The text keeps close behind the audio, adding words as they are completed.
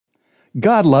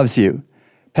God loves you.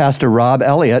 Pastor Rob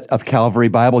Elliott of Calvary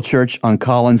Bible Church on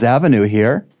Collins Avenue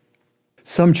here.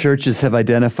 Some churches have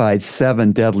identified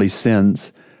 7 deadly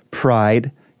sins: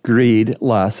 pride, greed,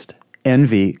 lust,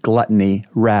 envy, gluttony,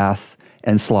 wrath,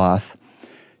 and sloth.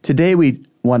 Today we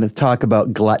want to talk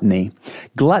about gluttony.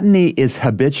 Gluttony is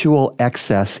habitual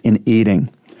excess in eating.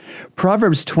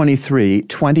 Proverbs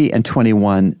 23:20 and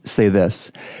 21 say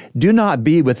this: "Do not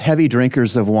be with heavy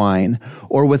drinkers of wine,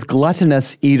 or with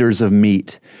gluttonous eaters of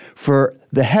meat, for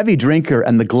the heavy drinker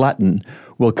and the glutton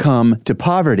will come to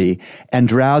poverty, and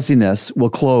drowsiness will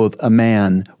clothe a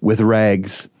man with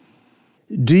rags."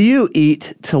 Do you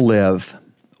eat to live,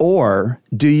 or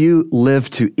do you live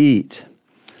to eat?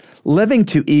 Living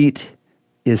to eat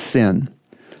is sin.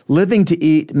 Living to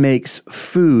eat makes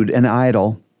food an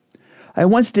idol. I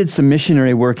once did some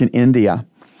missionary work in India.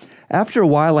 After a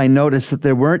while, I noticed that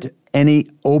there weren't any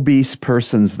obese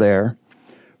persons there,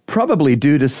 probably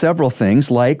due to several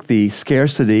things like the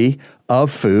scarcity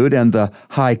of food and the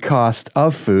high cost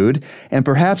of food, and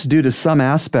perhaps due to some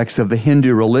aspects of the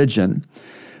Hindu religion.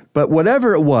 But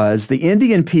whatever it was, the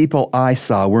Indian people I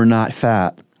saw were not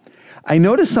fat. I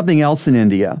noticed something else in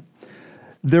India.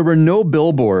 There were no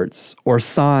billboards or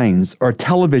signs or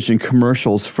television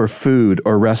commercials for food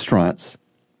or restaurants.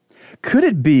 Could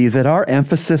it be that our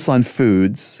emphasis on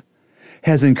foods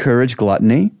has encouraged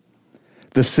gluttony,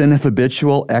 the sin of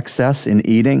habitual excess in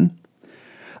eating?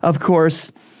 Of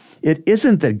course, it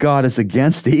isn't that God is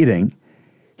against eating.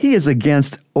 He is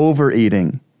against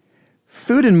overeating.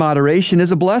 Food in moderation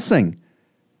is a blessing,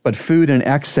 but food in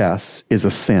excess is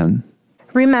a sin.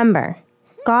 Remember,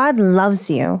 God loves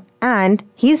you, and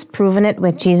He's proven it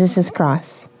with Jesus'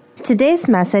 cross. Today's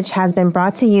message has been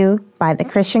brought to you by the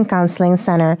Christian Counseling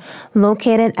Center,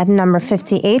 located at number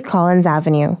 58 Collins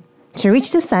Avenue. To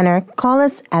reach the center, call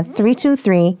us at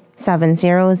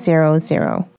 323-7000.